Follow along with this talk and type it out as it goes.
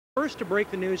First to break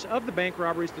the news of the bank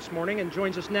robberies this morning and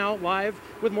joins us now live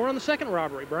with more on the second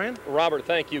robbery. Brian? Robert,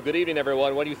 thank you. Good evening,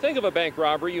 everyone. When you think of a bank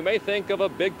robbery, you may think of a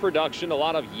big production, a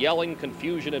lot of yelling,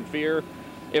 confusion, and fear.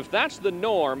 If that's the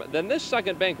norm, then this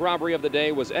second bank robbery of the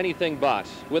day was anything but,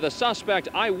 with a suspect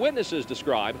eyewitnesses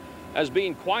describe as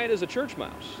being quiet as a church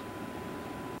mouse.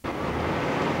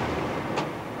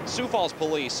 Sioux Falls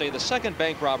police say the second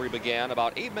bank robbery began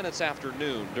about 8 minutes after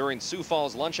noon during Sioux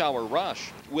Falls lunch hour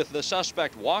rush, with the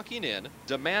suspect walking in,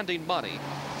 demanding money,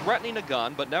 threatening a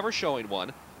gun but never showing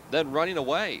one, then running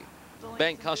away.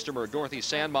 Bank customer Dorothy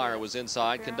Sandmeyer was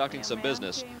inside conducting some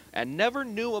business and never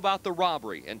knew about the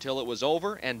robbery until it was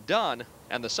over and done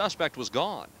and the suspect was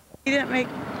gone. He didn't make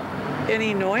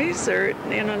any noise or,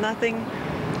 nothing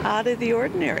out of the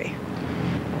ordinary.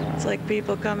 It's like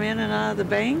people come in and out of the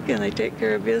bank and they take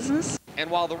care of business.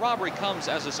 And while the robbery comes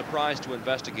as a surprise to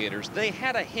investigators, they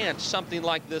had a hint something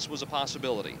like this was a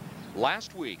possibility.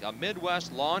 Last week, a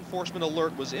Midwest law enforcement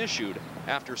alert was issued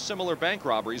after similar bank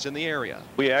robberies in the area.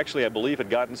 We actually, I believe,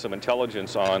 had gotten some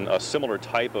intelligence on a similar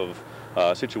type of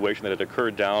situation that had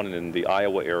occurred down in the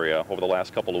Iowa area over the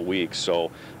last couple of weeks. So,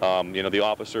 the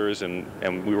officers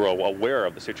and we were aware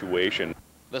of the situation.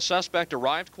 The suspect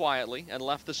arrived quietly and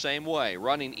left the same way,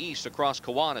 running east across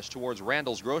Kiwanis towards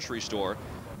Randall's grocery store,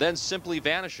 then simply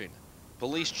vanishing.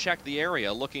 Police checked the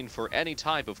area looking for any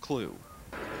type of clue.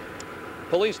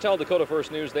 Police tell Dakota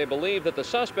First News they believe that the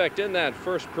suspect in that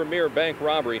first Premier Bank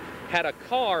robbery had a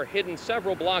car hidden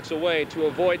several blocks away to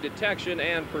avoid detection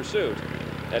and pursuit.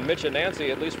 And Mitch and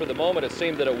Nancy, at least for the moment, it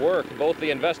seemed that it worked. Both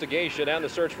the investigation and the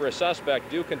search for a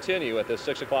suspect do continue at this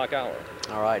 6 o'clock hour.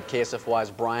 All right,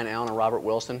 KSFY's Brian Allen and Robert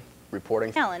Wilson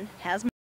reporting. Allen has